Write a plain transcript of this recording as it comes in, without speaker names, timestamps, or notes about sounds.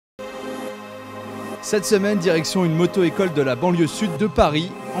Cette semaine, direction une moto-école de la banlieue sud de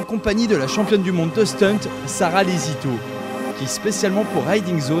Paris, en compagnie de la championne du monde de stunt, SARAH LEZITO, qui spécialement pour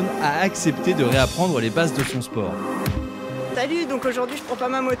Riding Zone a accepté de réapprendre les bases de son sport. Salut, donc aujourd'hui je prends pas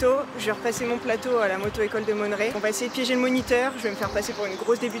ma moto, je vais repasser mon plateau à la moto-école de Monterey. On va essayer de piéger le moniteur, je vais me faire passer pour une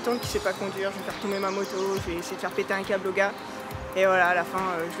grosse débutante qui sait pas conduire, je vais faire tomber ma moto, je vais essayer de faire péter un câble au gars. Et voilà, à la fin,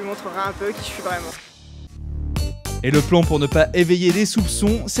 je lui montrerai un peu qui je suis vraiment. Et le plan pour ne pas éveiller les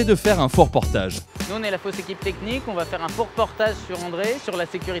soupçons, c'est de faire un faux reportage. Nous on est la fausse équipe technique, on va faire un faux reportage sur André, sur la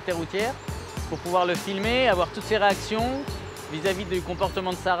sécurité routière, pour pouvoir le filmer, avoir toutes ses réactions vis-à-vis du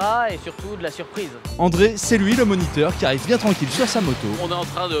comportement de Sarah et surtout de la surprise. André, c'est lui le moniteur qui arrive bien tranquille sur sa moto. On est en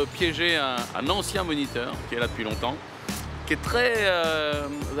train de piéger un ancien moniteur qui est là depuis longtemps, qui est très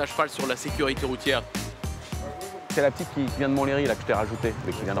à cheval sur la sécurité routière. C'est la petite qui vient de Montlhéry là, que je t'ai rajoutée,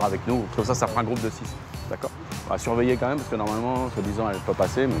 mais qui viendra avec nous. Comme ça fera un groupe de 6. D'accord? On va surveiller quand même, parce que normalement, soi-disant, elle peut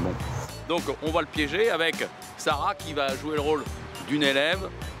passer, mais bon. Donc on va le piéger avec Sarah qui va jouer le rôle d'une élève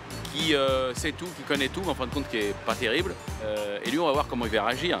qui sait tout, qui connaît tout, mais en fin de compte qui est pas terrible. Et lui, on va voir comment il va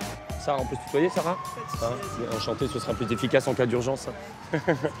réagir. Sarah, on peut se tutoyer, Sarah? Enchanté, ce sera plus efficace en cas d'urgence.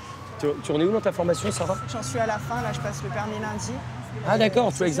 Tu en es où dans ta formation, Sarah? J'en suis à la fin, là je passe le permis lundi. Ah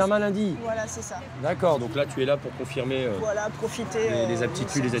d'accord, tu as examen lundi. Voilà, c'est ça. D'accord, donc là tu es là pour confirmer voilà, profiter les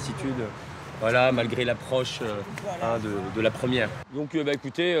aptitudes, les attitudes. Voilà, malgré l'approche voilà. de la première. Donc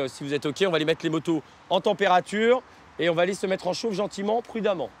écoutez, si vous êtes OK, on va aller mettre les motos en température et on va aller se mettre en chauffe gentiment,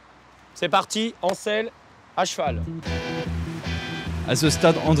 prudemment. C'est parti, en selle, à cheval. À ce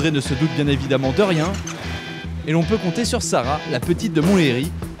stade, André ne se doute bien évidemment de rien. Et l'on peut compter sur Sarah, la petite de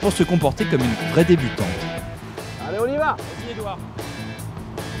Montlhéry, pour se comporter comme une vraie débutante. Allez, on y va. Vas-y, Edouard.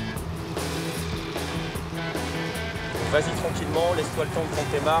 Vas-y tranquillement, laisse-toi le temps de prendre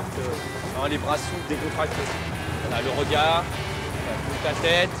tes marques. Les bras souples, décontractés. Voilà, le regard, ta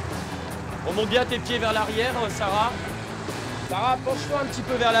tête. Remonte bien tes pieds vers l'arrière, Sarah. Sarah, penche-toi un petit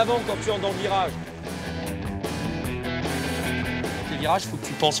peu vers l'avant quand tu entres dans le virage. Les virages, il faut que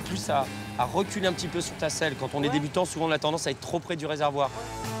tu penses plus à reculer un petit peu sur ta selle. Quand on est débutant, souvent on a tendance à être trop près du réservoir.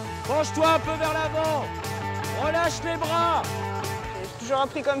 Penche-toi un peu vers l'avant. Relâche les bras. J'ai toujours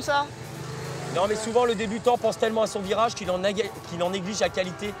appris comme ça. Non, mais souvent le débutant pense tellement à son virage qu'il en néglige la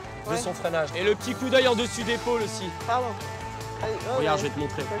qualité de son freinage. Et le petit coup d'œil en dessus d'épaule aussi. Pardon. Regarde, je vais te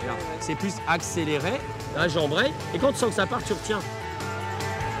montrer. C'est plus accéléré, là j'embraye, et quand tu sens que ça part, tu retiens.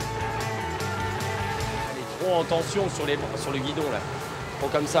 Elle est trop en tension sur le guidon là. Trop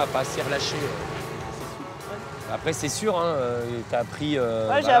comme ça, pas assez relâché. Après c'est sûr, hein, t'as appris. Ouais,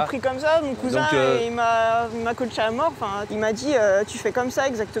 voilà. J'ai appris comme ça, mon cousin Donc, il m'a coaché à mort. Enfin, il m'a dit tu fais comme ça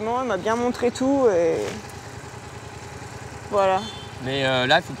exactement, il m'a bien montré tout et voilà. Mais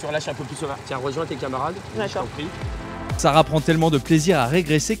là, il faut que tu relâches un peu plus. Tiens, rejoins tes camarades. D'accord. Sarah prend tellement de plaisir à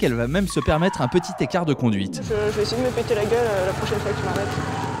régresser qu'elle va même se permettre un petit écart de conduite. Je vais essayer de me péter la gueule la prochaine fois que tu m'arrêtes.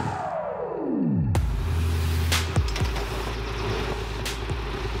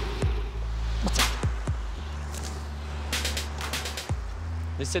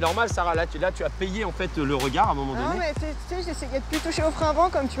 Mais c'est normal, Sarah, là tu as payé en fait le regard à un moment donné. Non, mais tu sais, j'essayais de plus toucher au frein avant,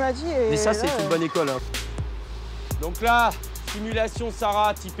 comme tu m'as dit. Mais ça, c'est une bonne école. Hein. Donc là, simulation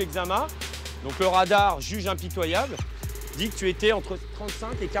Sarah type examen. Donc le radar, juge impitoyable, dit que tu étais entre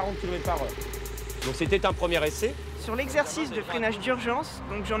 35 et 40 km/h. Donc c'était un premier essai. Sur l'exercice de freinage d'urgence,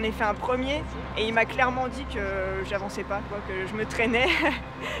 donc j'en ai fait un premier et il m'a clairement dit que j'avançais pas, quoi, que je me traînais.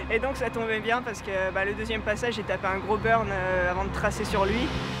 Et donc ça tombait bien parce que le deuxième passage, j'ai tapé un gros burn avant de tracer sur lui.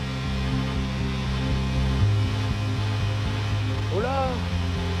 Oh là!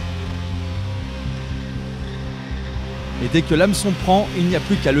 Et dès que l'hameçon prend, il n'y a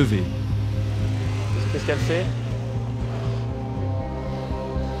plus qu'à lever. Qu'est-ce qu'elle fait?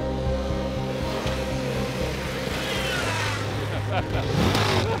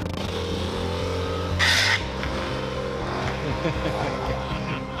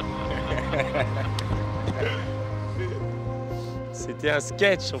 C'était un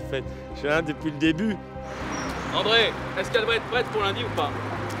sketch en fait, je viens depuis le début. André, est-ce qu'elle va être prête pour lundi ou pas?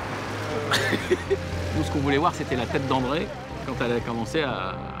 Nous, ce qu'on voulait voir, c'était la tête d'André quand elle a commencé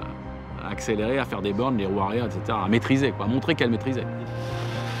à accélérer, à faire des bornes, les roues arrière, etc., à maîtriser, quoi, à montrer qu'elle maîtrisait.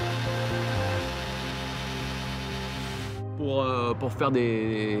 Pour faire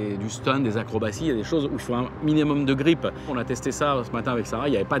du stunt, des acrobaties, il y a des choses où il faut un minimum de grip. On a testé ça ce matin avec Sarah,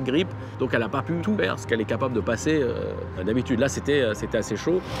 il n'y avait pas de grip, donc elle n'a pas pu tout faire, ce qu'elle est capable de passer d'habitude. Là, c'était assez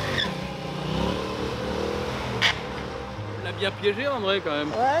chaud. On l'a bien piégé, André, quand même.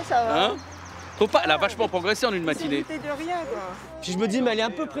 Ouais, ça va. Hein? Faut pas, elle a vachement progressé en une matinée. C'est de rien, quoi. Puis je me dis, mais elle est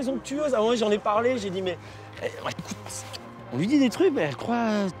un peu présomptueuse. Ah ouais, j'en ai parlé, j'ai dit, mais écoute, on lui dit des trucs, mais elle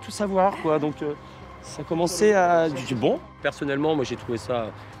croit tout savoir, quoi. Donc Ça commençait à du bon. Personnellement, moi j'ai trouvé ça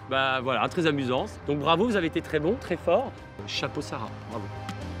voilà, très amusant. Donc bravo, vous avez été très bon, très fort. Chapeau Sarah, bravo.